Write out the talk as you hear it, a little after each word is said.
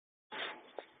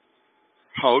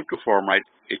How to format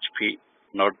HP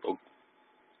Notebook.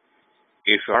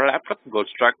 If your laptop goes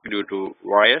stuck due to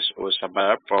virus or some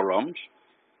other problems,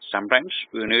 sometimes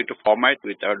you need to format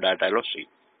without data lossing.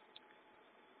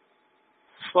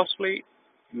 Firstly,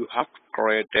 you have to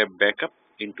create a backup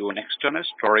into an external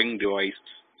storing device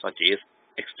such as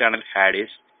external hard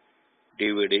disk,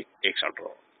 DVD, etc.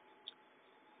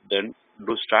 Then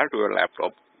to start your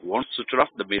laptop. Once switch off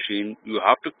the machine, you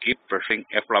have to keep pressing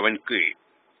F11 key.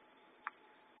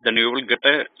 Then you will get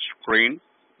a screen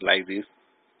like this.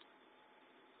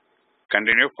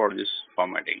 Continue for this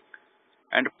formatting.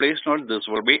 And please note this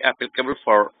will be applicable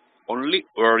for only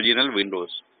original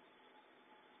Windows.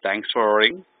 Thanks for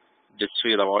watching. Just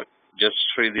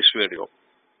read this video.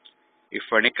 If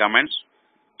any comments,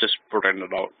 just put it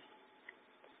down.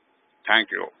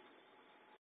 Thank you.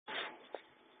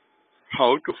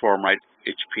 How to format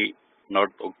HP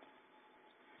Notebook.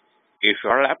 If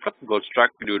your laptop goes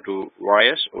stuck due to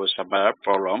virus or some other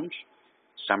problems,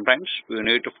 sometimes you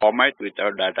need to format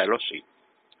without data lossing.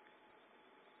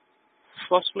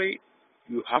 Firstly,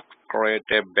 you have to create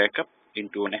a backup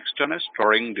into an external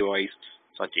storing device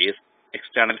such as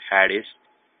external hard disk,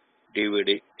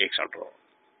 DVD, etc.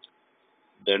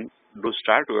 Then to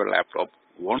start your laptop.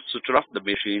 Once switch off the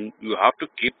machine, you have to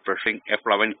keep pressing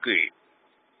F11 key.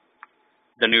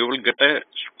 Then you will get a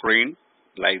screen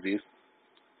like this.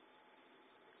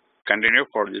 Continue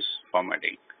for this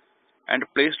formatting. And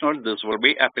please note this will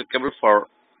be applicable for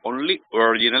only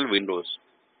original Windows.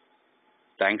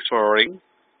 Thanks for watching.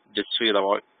 Just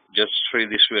read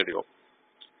this video.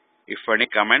 If any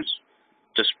comments,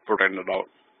 just put it down.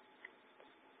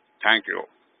 Thank you.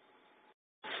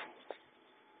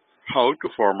 How to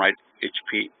format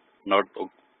HP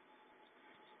Notebook.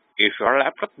 If your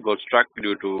laptop goes stuck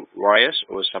due to virus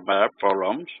or some other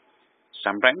problems,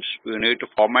 sometimes you need to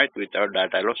format without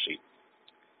data lossing.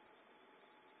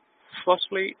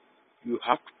 Firstly, you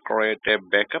have to create a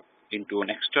backup into an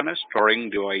external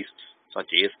storing device such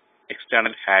as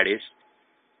external hard disk,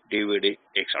 DVD,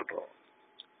 etc.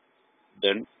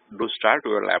 Then to start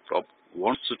your laptop.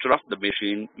 Once switch off the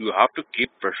machine, you have to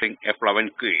keep pressing F11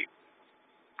 key.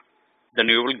 Then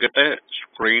you will get a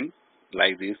screen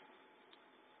like this.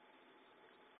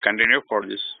 Continue for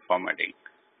this formatting.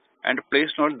 And please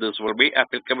note this will be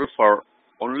applicable for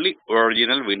only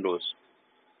original Windows.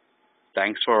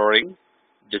 Thanks for watching.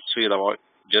 Just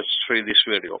read this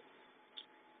video.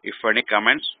 If any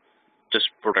comments, just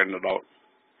put it down.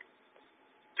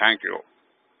 Thank you.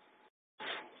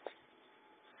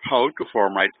 How to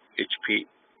format HP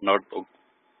Notebook.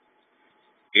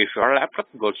 If your laptop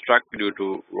goes stuck due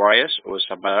to virus or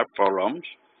some other problems,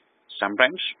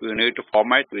 sometimes you need to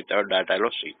format without data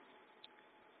lossing.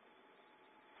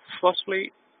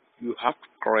 Firstly, you have to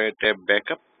create a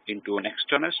backup into an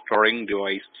external storing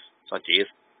device such as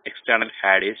external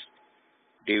hard disk,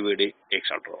 DVD,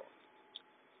 etc.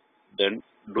 Then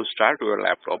to start your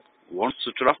laptop. Once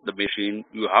switch off the machine,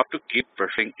 you have to keep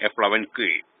pressing F11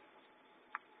 key.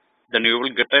 Then you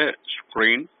will get a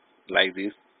screen like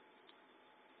this.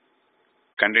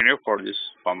 Continue for this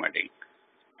formatting.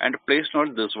 And please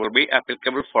note this will be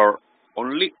applicable for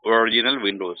only original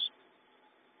Windows.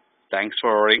 Thanks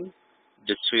for watching.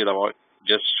 Just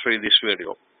read this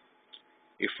video.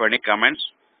 If any comments,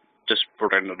 just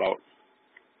put it down.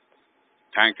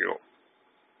 Thank you.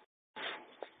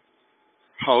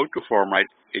 How to format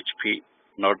HP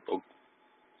Notebook.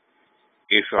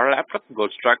 If your laptop goes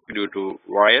stuck due to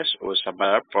virus or some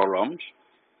other problems,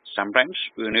 sometimes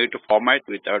you need to format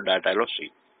without data lossing.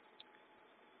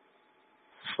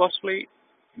 Firstly,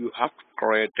 you have to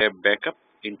create a backup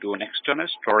into an external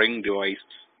storing device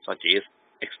such as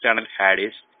external hard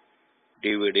disk,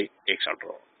 DVD, etc.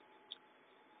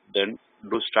 Then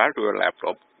to start your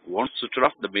laptop. Once switch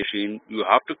off the machine, you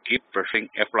have to keep pressing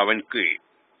F11 key.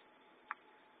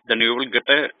 Then you will get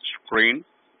a screen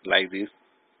like this.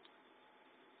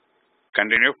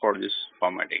 Continue for this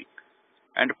formatting.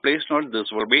 And please note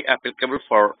this will be applicable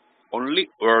for only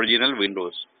original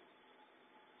Windows.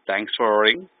 Thanks for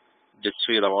watching. Just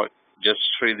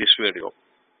read this video.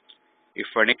 If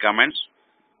any comments,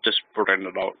 just put it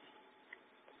down.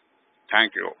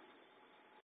 Thank you.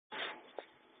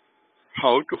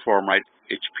 How to format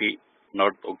HP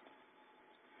Notebook.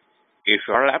 If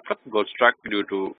your laptop goes stuck due to